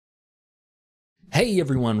Hey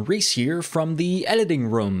everyone, Reese here from the editing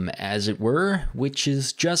room, as it were, which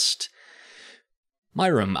is just my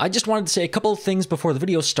room. I just wanted to say a couple of things before the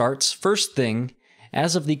video starts. First thing,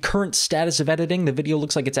 as of the current status of editing, the video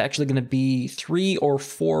looks like it's actually going to be 3 or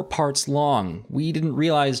 4 parts long. We didn't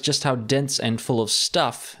realize just how dense and full of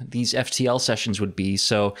stuff these FTL sessions would be,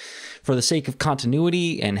 so for the sake of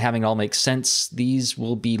continuity and having it all make sense, these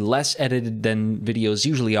will be less edited than videos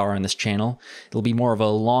usually are on this channel. It'll be more of a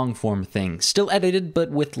long-form thing. Still edited, but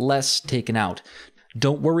with less taken out.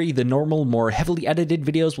 Don't worry, the normal, more heavily edited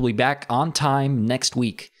videos will be back on time next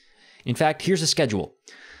week. In fact, here's the schedule.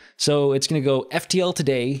 So it's going to go FTL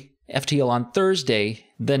today, FTL on Thursday,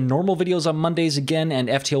 then normal videos on Mondays again, and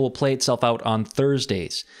FTL will play itself out on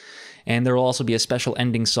Thursdays. And there will also be a special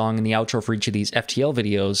ending song in the outro for each of these FTL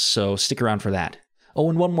videos, so stick around for that. Oh,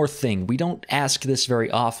 and one more thing. We don't ask this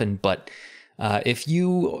very often, but if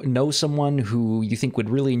you know someone who you think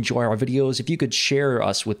would really enjoy our videos, if you could share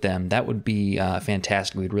us with them, that would be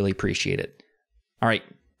fantastic. We'd really appreciate it. All right,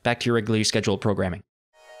 back to your regularly scheduled programming.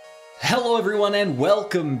 Hello everyone and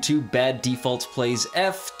welcome to Bad Defaults Plays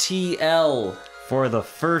FTL. For the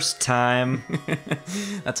first time.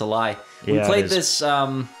 That's a lie. Yeah, we played this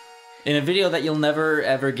in a video that you'll never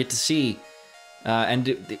ever get to see.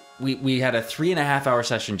 And we had a 3.5 hour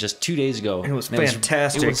session just 2 days ago. It was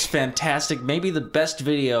fantastic. It was fantastic. Maybe the best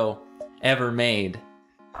video ever made.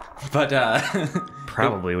 But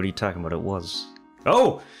Probably. What are you talking about? It was.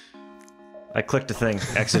 Oh! I clicked a thing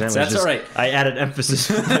accidentally. That's all right. I added emphasis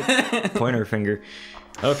with my pointer finger.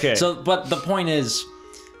 Okay. So, but the point is,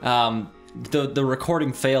 the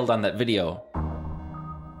recording failed on that video,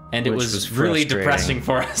 and it was really depressing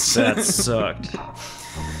for us. That sucked.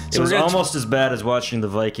 It was almost as bad as watching the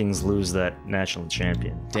Vikings lose that national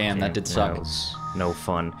champion. Damn, that did suck. That was no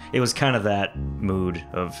fun. It was kind of that mood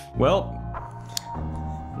of, well,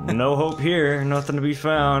 no hope here, nothing to be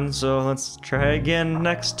found, so let's try again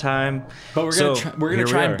next time. But we're gonna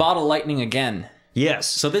try and bottle lightning again. Yes.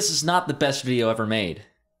 So this is not the best video ever made.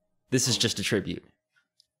 This is just a tribute.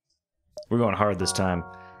 We're going hard this time.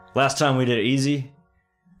 Last time we did it easy,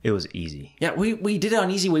 it was easy. Yeah, we did it on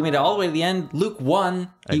easy. We made it all the way to the end. Luke won.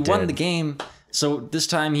 He won the game. So this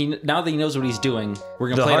time, now that he knows what he's doing, we're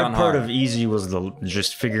gonna play it on hard. The hard part of easy was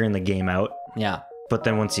just figuring the game out. Yeah. But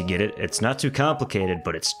then once you get it, it's not too complicated,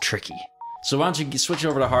 but it's tricky. So why don't you switch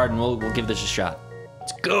over to hard and we'll give this a shot.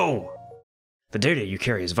 Let's go! The data you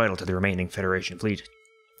carry is vital to the remaining Federation fleet.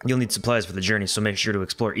 You'll need supplies for the journey, so make sure to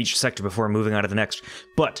explore each sector before moving on to the next.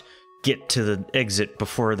 But get to the exit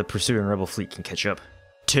before the pursuing rebel fleet can catch up.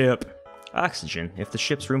 Tip. Oxygen. If the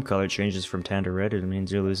ship's room color changes from tan to red, it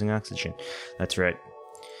means you're losing oxygen. That's right.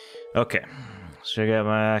 Okay. So I got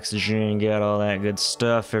my oxygen, got all that good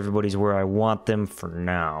stuff. Everybody's where I want them for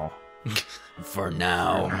now. For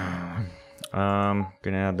now.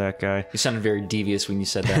 Gonna add that guy. You sounded very devious when you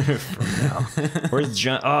said that. For now. Where's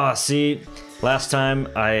John? Oh, see, last time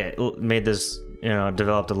I made this,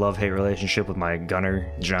 developed a love-hate relationship with my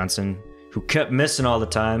gunner, Johnson, who kept missing all the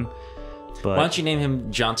time. But why don't you name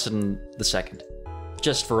him Johnson II?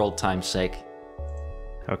 Just for old time's sake.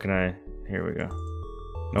 How can I? Here we go.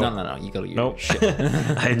 Nope. No, you go to your shit.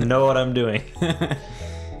 I know what I'm doing.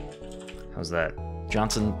 How's that?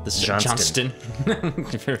 Johnston.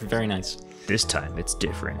 Very nice. This time it's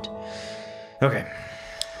different. Okay,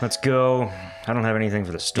 let's go. I don't have anything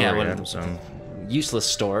for the store yet, so... Useless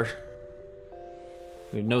store.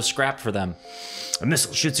 We have no scrap for them. A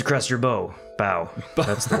missile shoots across your bow. Bow.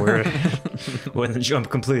 That's the word. When the jump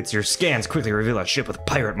completes, your scans quickly reveal a ship with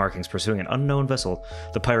pirate markings pursuing an unknown vessel.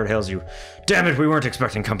 The pirate hails you. Damn it, we weren't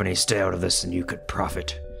expecting company. Stay out of this and you could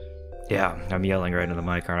profit. Yeah, I'm yelling right into the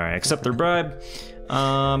mic, aren't I? Accept their bribe.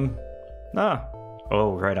 Oh,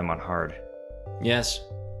 right, I'm on hard. Yes.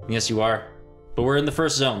 Yes, you are. But we're in the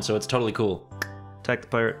first zone, so it's totally cool. Attack the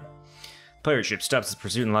pirate. Pirate ship stops its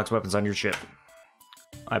pursuit and locks weapons on your ship.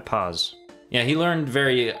 I pause. Yeah, he learned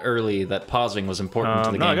very early that pausing was important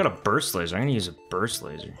to the game. I got a burst laser. I'm gonna use a burst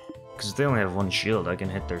laser. Because if they only have one shield, I can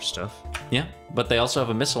hit their stuff. Yeah, but they also have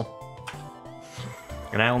a missile.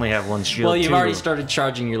 And I only have one shield, well, you've already started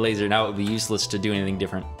charging your laser. Now it would be useless to do anything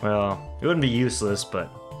different. Well, it wouldn't be useless,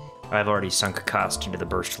 but I've already sunk a cost into the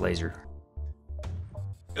burst laser.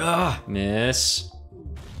 Ugh! Miss.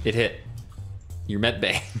 It hit. Your med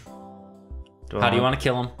bay. How do you want to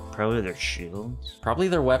kill them? Probably their shields. Probably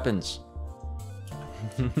their weapons.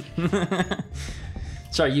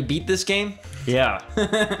 Sorry, you beat this game? Yeah.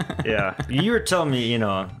 Yeah. You were telling me,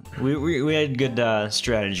 we had good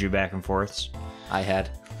strategy back and forths. I had.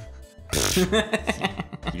 You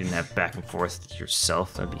didn't have back and forth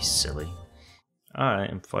yourself. That'd be silly. Alright,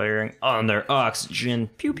 I'm firing on their oxygen.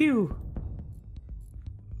 Pew pew.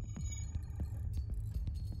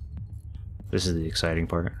 This is the exciting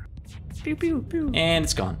part. Pew, pew, pew. And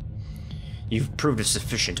it's gone. You've proved a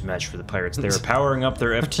sufficient match for the pirates. They are powering up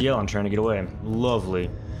their FTL and trying to get away. Lovely.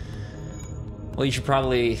 Well, you should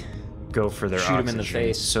probably go for their shoot oxygen, them in the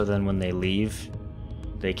face. so then when they leave,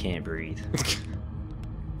 they can't breathe.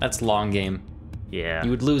 That's long game. Yeah.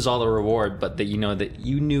 You would lose all the reward, but that you know that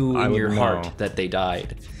you knew in your heart that they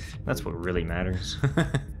died. That's what really matters.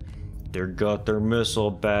 They got their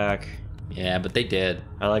missile back. Yeah, but they did.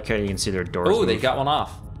 I like how you can see their doors. Oh, they got one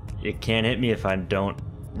off. It can't hit me if I don't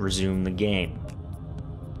resume the game.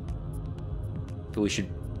 But we should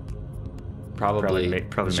probably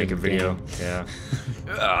make a video. Yeah.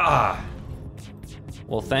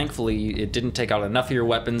 Well, thankfully, it didn't take out enough of your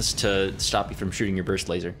weapons to stop you from shooting your burst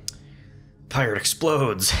laser. Pirate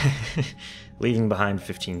explodes, leaving behind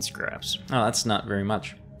 15 scraps. Oh, that's not very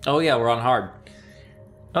much. Oh yeah, we're on hard.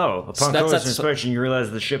 Oh, upon close inspection, you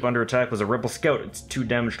realize the ship under attack was a rebel scout. It's too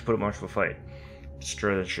damaged to put up much of a fight.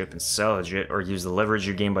 Destroy the ship and salvage it, or use the leverage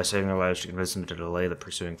you gain by saving their lives to convince them to delay the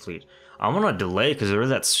pursuing fleet. I'm gonna delay because there is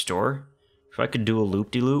that store. If I could do a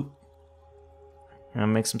loop-de-loop, that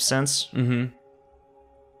make some sense. Mm-hmm.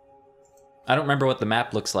 I don't remember what the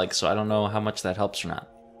map looks like, so I don't know how much that helps or not.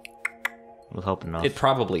 Will help enough. It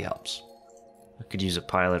probably helps. I could use a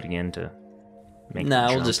pilot again to make.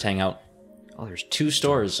 Nah, we'll just hang out. Oh, there's 2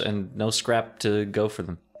 stores and no scrap to go for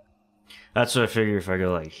them. That's what I figure. If I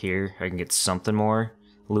go like here, I can get something more.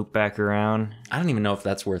 Loop back around. I don't even know if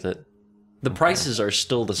that's worth it. The prices are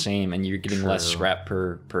still the same, and you're getting less scrap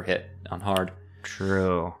per hit on hard.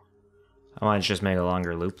 True. I might just make a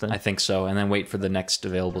longer loop then. I think so, and then wait for the next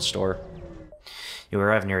available store. You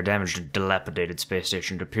arrive near a damaged and dilapidated space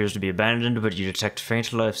station. It appears to be abandoned, but you detect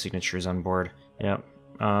faint life signatures on board. Yep.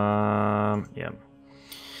 Yep.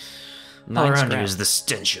 All around you is the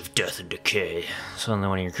stench of death and decay. Suddenly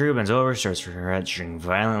one of your crew bends over, starts retching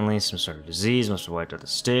violently. Some sort of disease must have wiped out the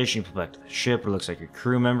station. You pull back to the ship. It looks like your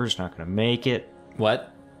crew member's not going to make it.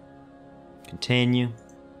 What? Continue.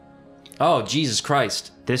 Oh, Jesus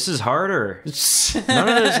Christ. This is harder. None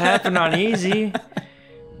of this happened on easy.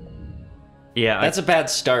 Yeah, that's a bad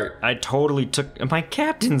start. I totally took... My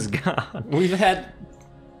captain's gone. We've had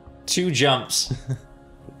 2 jumps.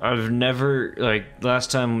 I've never... Like,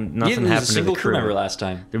 last time, nothing happened to the crew. You didn't lose a single crew member last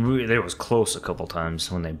time. It was close a couple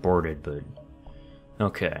times when they boarded, but...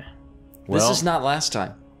 Okay. Well, this is not last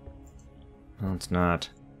time. No, it's not.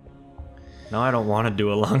 No, I don't want to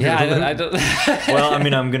do a longer loop. I don't... Well, I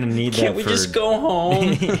mean, I'm going to need that for... Can't we just go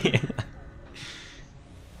home? Yeah.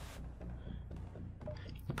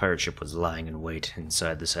 The pirate ship was lying in wait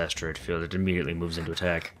inside this asteroid field. It immediately moves into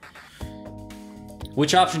attack.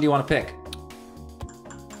 Which option do you want to pick?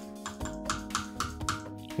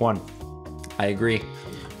 1. I agree.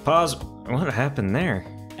 Pause. What happened there?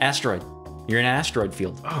 Asteroid. You're in an asteroid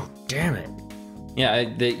field. Oh, damn it. Yeah,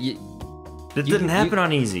 that didn't happen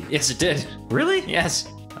on easy. Yes, it did. Really?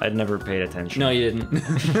 Yes. I'd never paid attention. No, you didn't.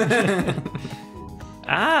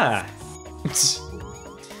 Ah.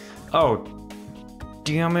 Oh,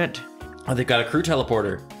 damn it. Oh, they've got a crew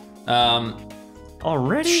teleporter.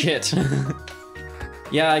 Already? Shit.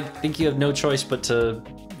 Yeah, I think you have no choice but to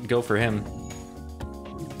go for him.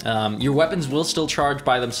 Your weapons will still charge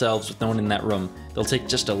by themselves with no one in that room. They'll take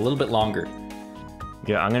just a little bit longer.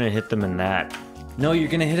 Yeah, I'm gonna hit them in that. No, you're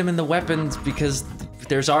gonna hit him in the weapons because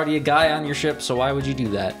there's already a guy on your ship, so why would you do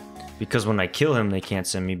that? Because when I kill him, they can't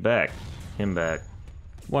send me back. Him back.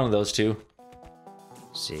 One of those 2.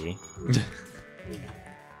 See?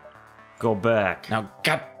 Go back. Now,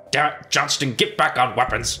 God damn it, Johnston, get back on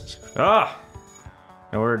weapons! Ah!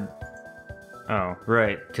 Now we're... Oh,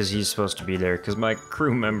 right, because he's supposed to be there, because my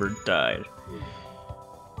crew member died.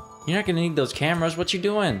 You're not gonna need those cameras, what you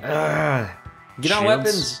doing? Get shields? on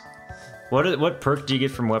weapons! What perk do you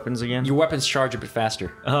get from weapons again? Your weapons charge a bit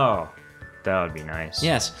faster. Oh, that would be nice.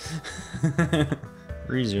 Yes.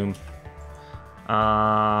 Resume.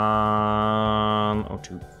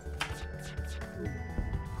 O2.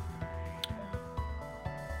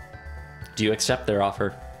 Do you accept their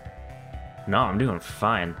offer? No, I'm doing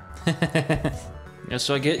fine. Yeah,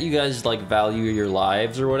 so I get you guys like value your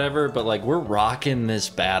lives or whatever, but like we're rocking this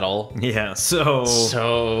battle. Yeah, so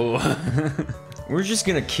we're just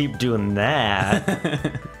gonna keep doing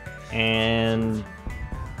that, and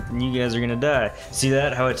you guys are gonna die. See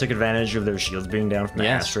that? How I took advantage of their shields being down from the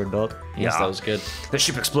asteroid belt? Yes, that was good. The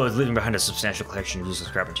ship explodes, leaving behind a substantial collection of useless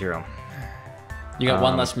scrap material. You got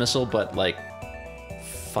 1 less missile, but like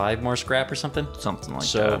 5 more scrap or something? Something like that.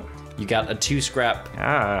 So you got a 2 scrap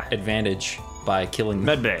advantage by killing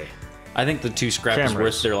them. Medbay. I think the 2 scrap is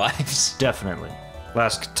worth their lives. Definitely.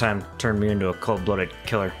 Last time turned me into a cold-blooded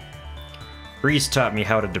killer. Reese taught me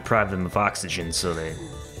how to deprive them of oxygen so they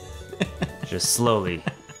just slowly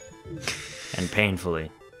and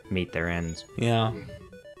painfully meet their ends. Yeah.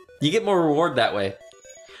 You get more reward that way.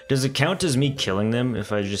 Does it count as me killing them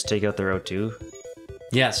if I just take out their O2?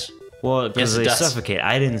 Yes. Well, because Yes, it they does. suffocate.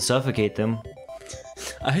 I didn't suffocate them.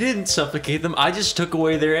 I didn't suffocate them. I just took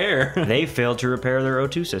away their air. They failed to repair their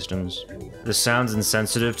O2 systems. This sounds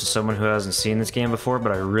insensitive to someone who hasn't seen this game before,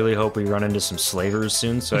 but I really hope we run into some slavers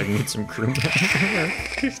soon so I can get some crew.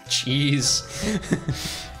 Jeez.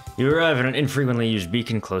 You arrive at an infrequently used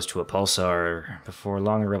beacon close to a pulsar. Before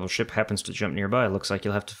long, a rebel ship happens to jump nearby. Looks like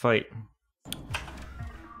you'll have to fight.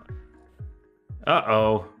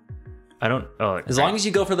 Uh-oh. I don't... Oh, As long as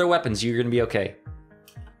you go for their weapons, you're gonna be okay.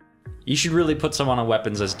 You should really put someone on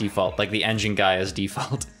weapons as default, like the engine guy as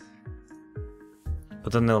default.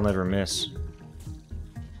 But then they'll never miss.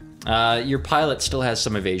 Your pilot still has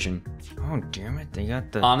some evasion. Oh, damn it. They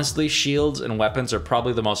got the... Honestly, shields and weapons are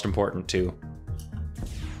probably the most important too.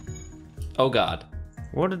 Oh god.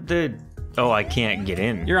 What did they... Oh, I can't get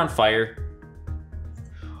in. You're on fire.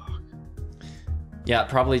 Yeah,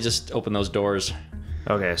 probably just open those doors.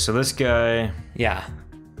 Okay, so this guy... Yeah.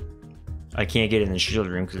 I can't get in the shield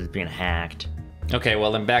room because it's being hacked. Okay,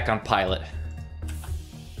 well then back on pilot.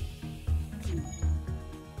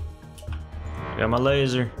 Got my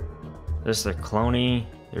laser. This they're cloney,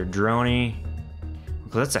 they're droney.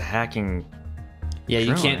 Well, that's a hacking... Yeah, you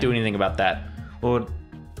drone. can't do anything about that. Well,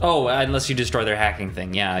 Oh, unless you destroy their hacking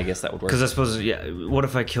thing. Yeah, I guess that would work. because I suppose, yeah, what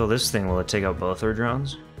if I kill this thing? Will it take out both our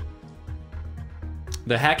drones?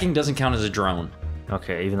 The hacking doesn't count as a drone,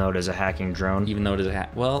 Okay, even though it is a hacking drone. even though it is a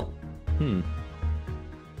hack. Well,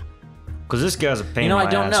 Because this guy's a pain you know, in my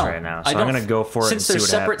I don't ass know. right now, I so I'm don't- gonna go for it and Since see there's what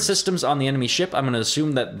separate happens. systems on the enemy ship, I'm gonna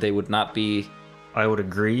assume that they would not be I would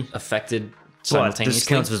agree. affected But simultaneously. this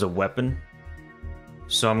counts as a weapon.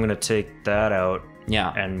 So I'm gonna take that out,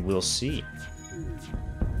 Yeah. and we'll see.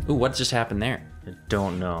 Ooh, what just happened there? I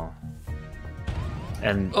don't know.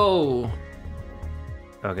 And Oh.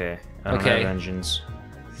 okay, I don't Okay. have engines.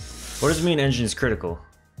 What does it mean engines critical?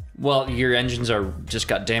 Well, your engines are just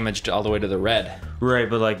got damaged all the way to the red. Right,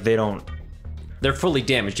 but like they don't. They're fully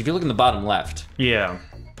damaged. If you look in the bottom left, Yeah.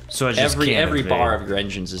 So I just can't every evade. bar of your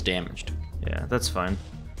engines is damaged. Yeah, that's fine.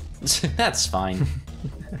 That's fine.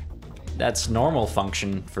 That's normal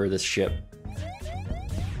function for this ship.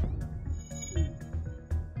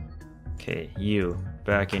 Okay, you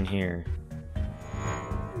back in here.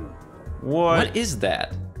 What? What is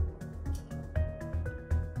that?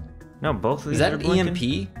 No, both of these Is that are an blinking?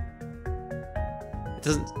 EMP? It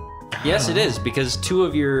doesn't. Yes, it is because two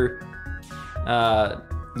of your Oh.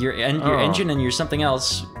 engine and your something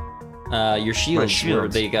else, your shields,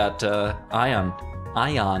 shields. they got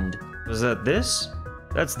ioned. Was that this?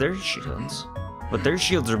 That's their shields. But their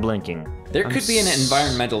shields are blinking. There could be an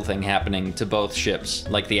environmental thing happening to both ships,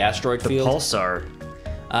 like the asteroid The field. pulsar.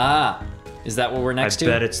 Ah, is that what we're next to? I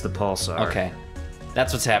bet it's the pulsar. Okay,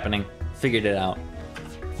 that's what's happening. Figured it out.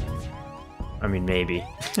 I mean, maybe.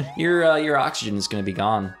 Your oxygen is going to be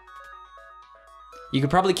gone. You could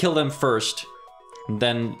probably kill them first,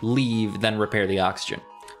 then leave, then repair the oxygen.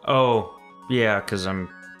 Oh, yeah, because I'm...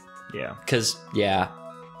 Yeah. Cause yeah.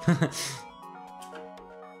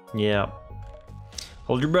 Yeah.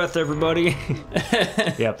 Hold your breath, everybody.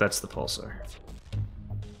 Yep, that's the pulsar.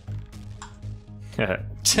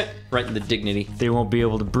 Right in the dignity. They won't be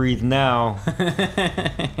able to breathe now.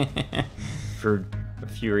 For a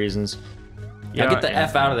few reasons. Now get the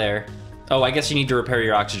F out of there. Oh, I guess you need to repair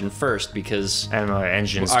your oxygen first because And my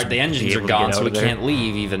engines. the engines are gone, so we can't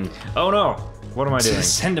leave even. Oh no! What am I doing?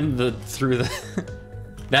 Send them through the.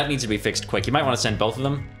 That needs to be fixed quick. You might want to send both of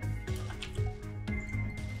them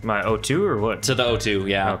My O2 or what? to the O2.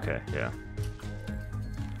 Yeah. Okay, yeah.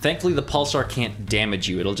 Thankfully, the pulsar can't damage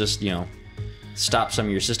you. It'll just, stop some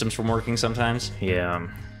of your systems from working sometimes. Yeah.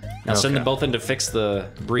 Now send them both in to fix the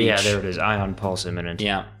breach. Yeah, there it is. Ion pulse imminent.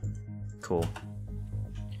 Yeah. Cool.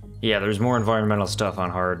 Yeah, there's more environmental stuff on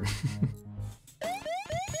hard.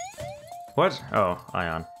 What? Oh,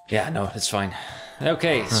 ion. Yeah, no, it's fine.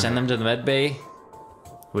 Okay, send them to the med bay.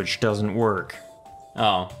 Which doesn't work.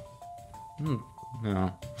 Oh.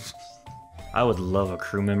 No. I would love a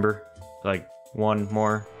crew member. Like, one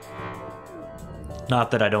more.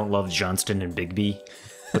 Not that I don't love Johnston and Bigby,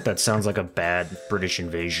 but that sounds like a bad British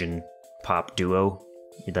invasion pop duo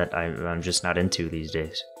that I'm just not into these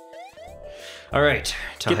days. Alright,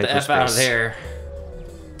 to Get the F out of there.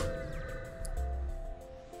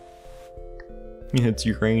 It's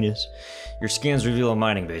Uranus. Your scans reveal a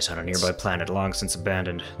mining base on a nearby planet long since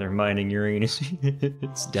abandoned. They're mining Uranus.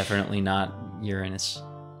 It's definitely not Uranus.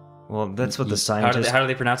 Well, that's what the How do, scientists... how do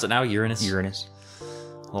they pronounce it now? Uranus? Uranus.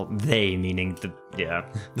 Well, they, meaning the... Yeah.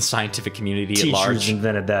 The scientific community at Teachers large.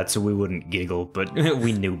 invented that so we wouldn't giggle, but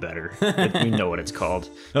we knew better. We know what it's called.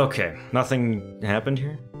 Okay, nothing happened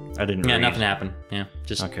here? I didn't Yeah, read. nothing happened. Yeah,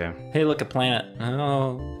 just... Okay. Hey, look, a planet.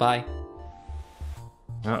 Oh, bye.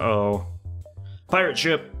 Uh-oh. Pirate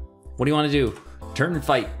ship! What do you want to do? Turn and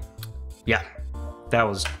fight. Yeah, that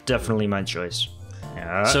was definitely my choice.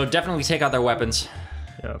 Yeah. So definitely take out their weapons.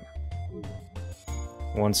 Yep.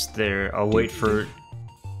 Once they're... I'll wait for...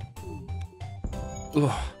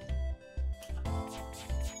 Ugh.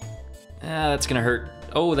 That's gonna hurt.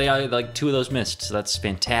 Oh, they like 2 of those missed, so that's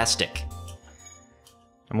fantastic.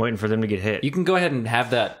 I'm waiting for them to get hit. You can go ahead and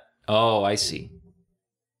have that. Oh, I see.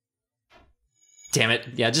 Damn it.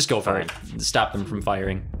 Yeah, just go for it. Stop them from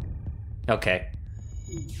firing. Okay.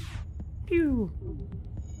 Pew.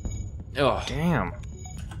 Oh, Damn.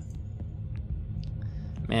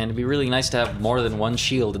 man, it'd be really nice to have more than one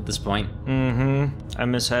shield at this point. Mm-hmm. I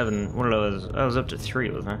miss having... What I was up to 3,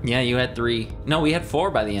 wasn't I? Yeah, you had 3. No, we had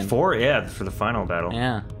 4 by the end. 4? Yeah, for the final battle.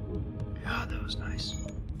 Yeah. God, that was nice.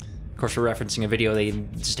 Of course, we're referencing a video they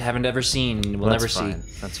just haven't ever seen. We'll never see.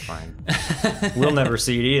 That's fine. We'll never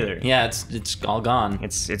see it either. Yeah, it's all gone.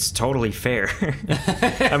 It's totally fair.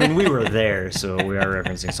 I mean, we were there, so we are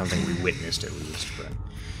referencing something we witnessed at least. But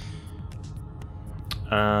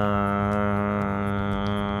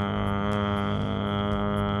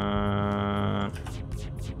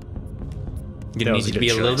You that need was a to good be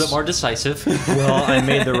a little choice. bit more decisive. well, I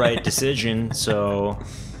made the right decision, so.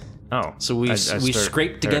 Oh. So we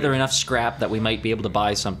scraped together enough scrap that we might be able to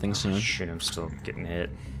buy something soon. Shit, I'm still getting hit.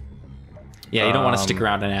 Yeah, you don't want to stick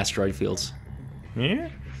around in asteroid fields. Yeah.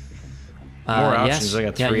 More options. Yes. I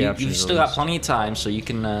got 3 options. You've still got plenty of time, so you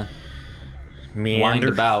can wind Meander.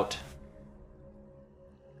 about.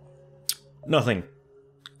 Nothing.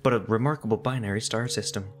 But a remarkable binary star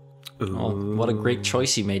system. Ooh. Oh, what a great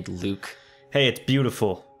choice you made, Luke. Hey, it's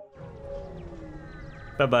beautiful.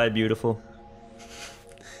 Bye-bye, beautiful.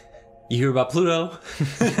 You hear about Pluto?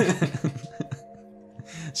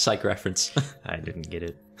 Psych reference. I didn't get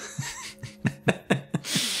it.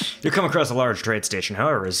 You come across a large trade station.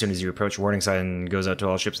 However, as soon as you approach, warning sign goes out to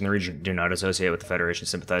all ships in the region. Do not associate with the Federation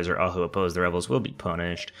sympathizer. All who oppose the rebels will be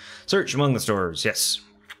punished. Search among the stores. Yes.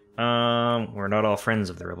 We're not all friends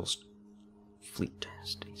of the rebels. Fleet,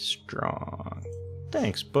 stay strong.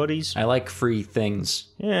 Thanks, buddies. I like free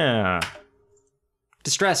things. Yeah.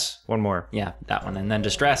 Distress. One more. Yeah, that one. And then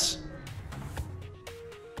distress.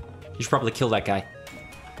 You should probably kill that guy.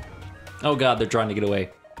 Oh god, they're trying to get away.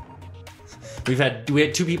 We had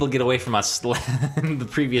 2 people get away from us in the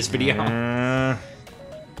previous video. And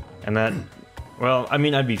that... Well, I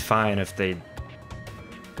mean, I'd be fine if they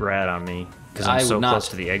rat on me. Because I'm so close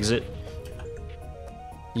to the exit.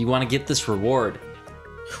 You want to get this reward.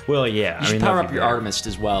 Well, yeah. You should power up your Artemist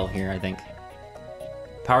as well here, I think.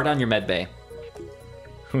 Power down your med bay.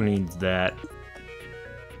 Who needs that?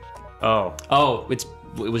 Oh. Oh, it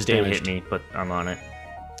was They damaged. hit me, but I'm on it.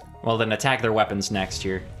 Well, then attack their weapons next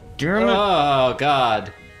here. Damn it. Oh,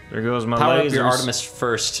 God. There goes my Power lasers. up your Artemis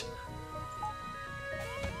first.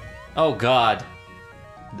 Oh, God.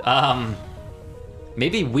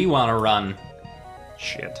 Maybe we want to run.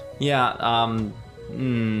 Shit. Yeah,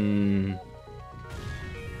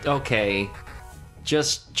 okay.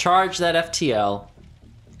 Just charge that FTL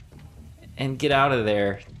and get out of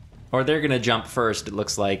there. Or they're gonna jump first, it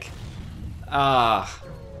looks like.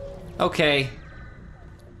 Okay.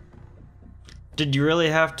 Did you really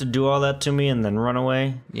have to do all that to me and then run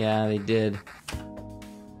away? Yeah, they did.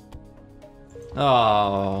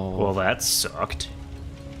 Oh. Well, that sucked.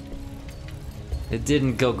 It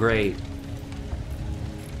didn't go great.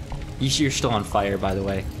 You're still on fire, by the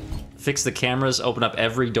way. Fix the cameras, open up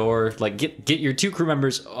every door. Like, get your 2 crew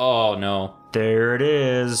members. Oh, no. There it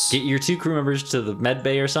is. Get your 2 crew members to the med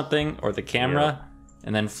bay or something, or the camera,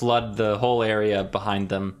 and then flood the whole area behind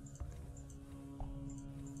them.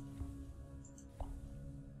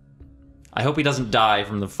 I hope he doesn't die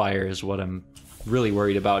from the fire is what I'm really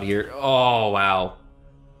worried about here. Oh, wow.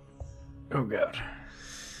 Oh, God.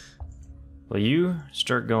 Well, you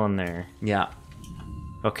start going there. Yeah.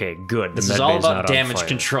 Okay, good. This is all about damage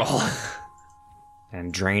control.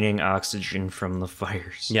 And draining oxygen from the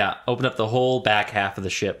fires. Yeah, open up the whole back half of the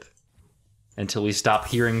ship until we stop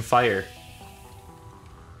hearing fire.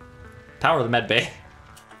 Power the med bay.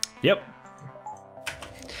 Yep.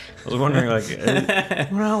 I was wondering,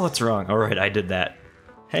 like, well, what's wrong? All right, I did that.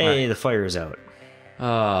 Hey, the fire's out.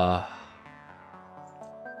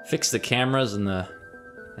 Fix the cameras and the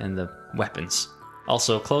weapons.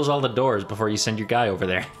 Also, close all the doors before you send your guy over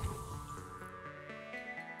there.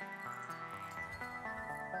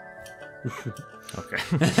 Okay.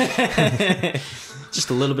 Just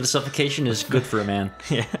a little bit of suffocation is good for a man.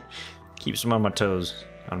 Yeah. Keeps him on my toes.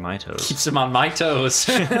 On my toes. Keeps him on my toes.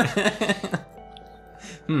 A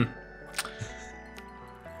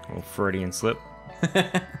little Freudian slip.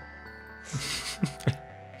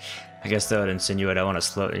 I guess that would insinuate I want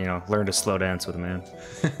to learn to slow dance with a man.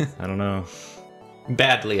 I don't know.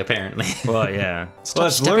 Badly, apparently. Well, yeah.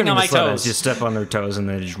 Stop stepping on my toes. You step on their toes and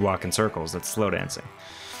then just walk in circles. That's slow dancing.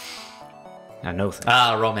 I know things.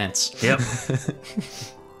 Ah, romance. Yep.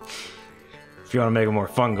 If you want to make it more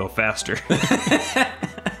fun, go faster.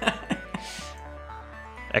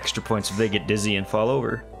 Extra points if they get dizzy and fall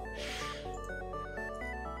over.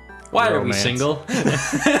 Why Romance. are we single?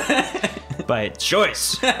 By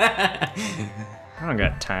choice. I don't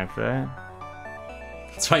got time for that.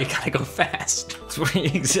 That's why you gotta go fast.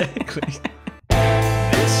 Exactly.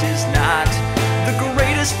 This is not the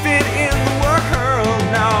greatest fit in the world,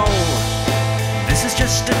 no. This is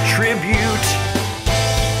just a tribute.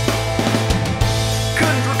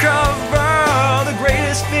 Couldn't recover the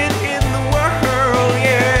greatest fit in the world,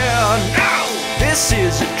 yeah. No! This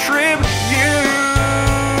is a tribute.